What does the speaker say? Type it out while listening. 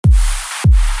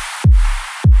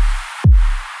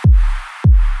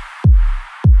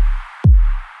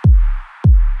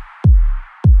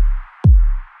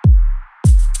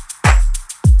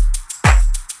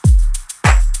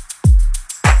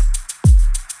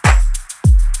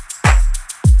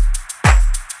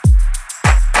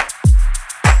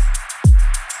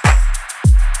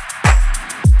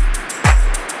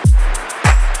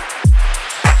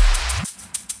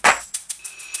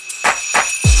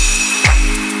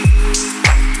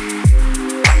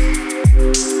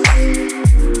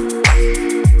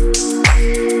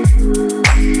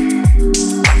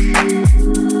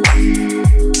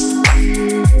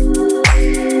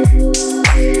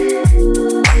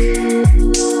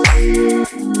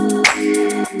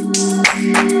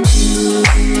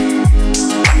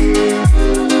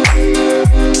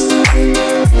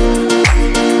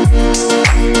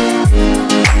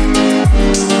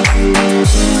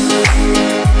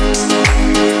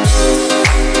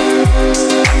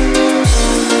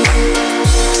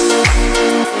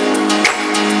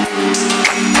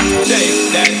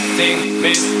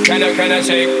can I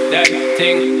shake that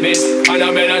thing, Miss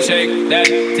Annabella, shake that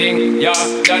thing, yeah,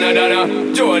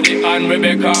 Donna, Jody and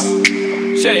Rebecca.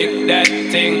 Shake that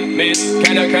thing, Miss.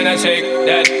 Can I shake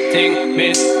that thing,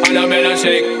 Miss Annabella?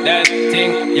 Shake that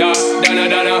thing, yeah.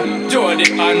 Donna,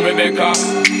 Jody and Rebecca.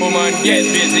 Woman, get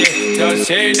busy. Just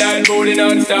shake that booty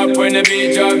non-stop when the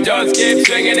beat drop. Just keep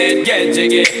swinging it, get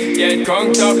jiggy. Get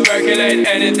crunked up, percolate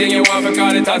anything you want.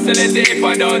 Because it's oscillate if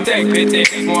I don't take pity.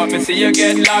 Want to see you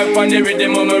get live on the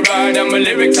rhythm of my ride. And my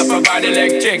lyrics up about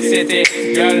electricity.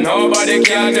 Girl, nobody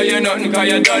can do you nothing because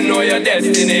you don't know your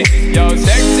destiny. Yo,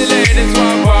 sexy ladies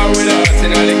want war with us. You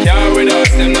know they care with us,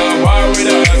 them not war with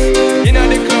us. You know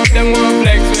the club, them want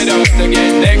flex with us. To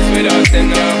get next with us, them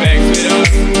not vex with us.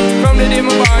 From the day my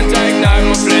bond, I ignite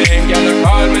my flame. Girl, I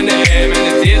call my name and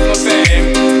it is my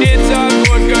fame. It's all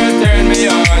good, girl, turn me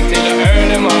on till I earn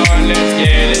them on. Let's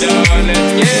get it on,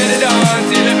 let's get it on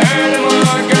till I earn them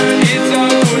on. Girl, it's all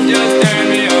good, just turn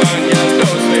me on. Girl,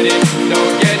 don't sweat it,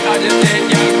 don't get agitated.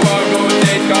 Girl, go on,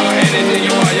 rotate, cause anything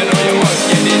you want, you know you must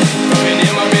get it. Coming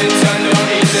in my mention, don't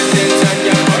eat the tension.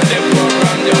 Girl, cut the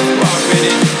program, just walk with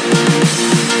it.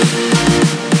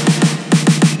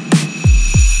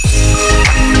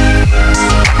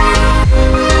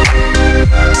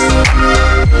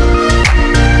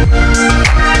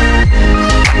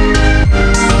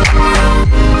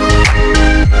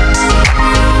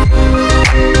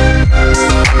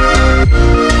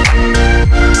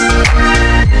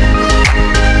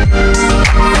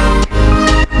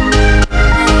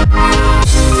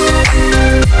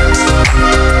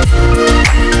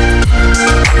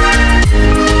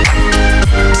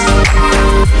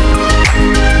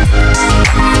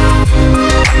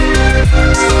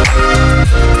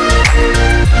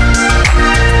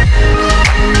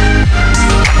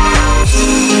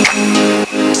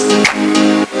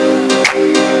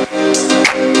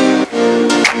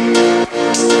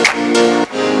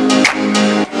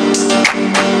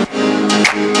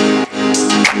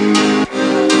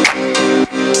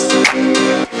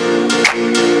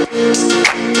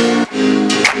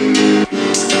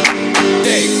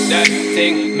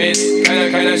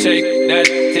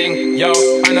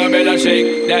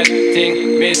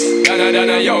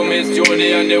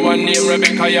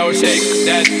 Yo, shake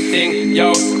that thing,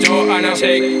 yo, Joanna,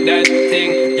 shake that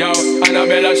thing, yo,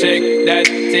 Annabella, shake that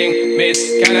thing,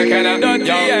 Miss, can I,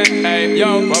 yo, hey,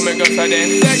 yo, what me go so then?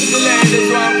 Sexy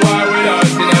ladies want war with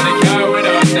us, you know they care with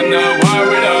us, them not war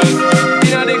with us.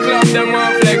 You know the club, them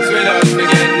want flex with us, we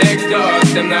get next to us,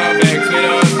 them not vex with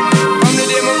us. From the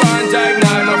day my bond, I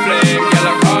ignite my flame, girl,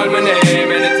 I call my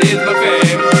name and it is my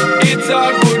fame. It's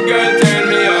all good, girl, turn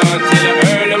me on till I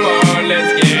earn them on,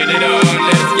 let's get it on,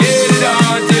 let's get it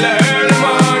on. Till I earn them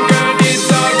on, girl,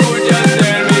 it's all good, just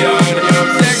turn me on. Yo,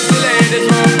 sexy ladies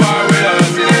want war with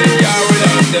us, you know they care with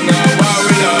us, them not war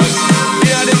with us.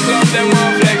 You know the club, them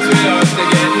want flex with us, to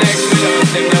get next with us,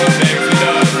 them not vex with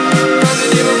us. From the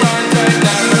day my bond, right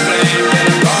down my flame, yeah,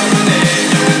 I call my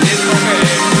name, yo, it is my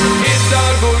fame. It's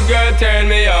all good, girl, turn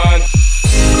me on.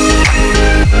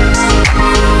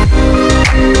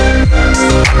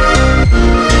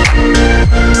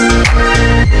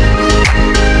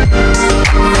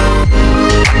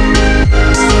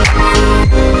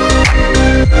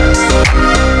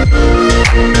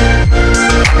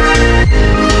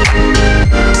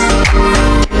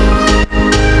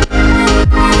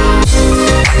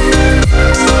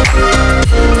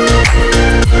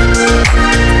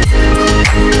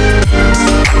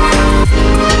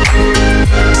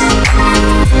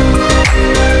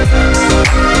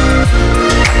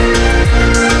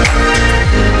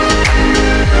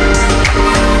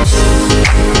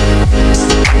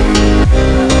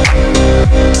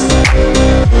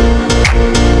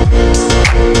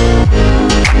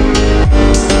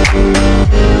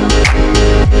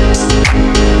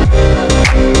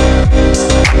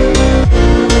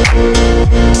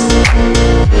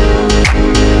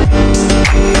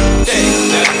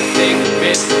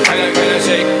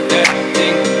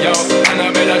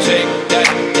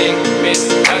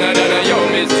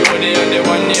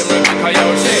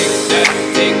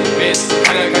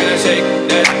 Shake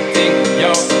that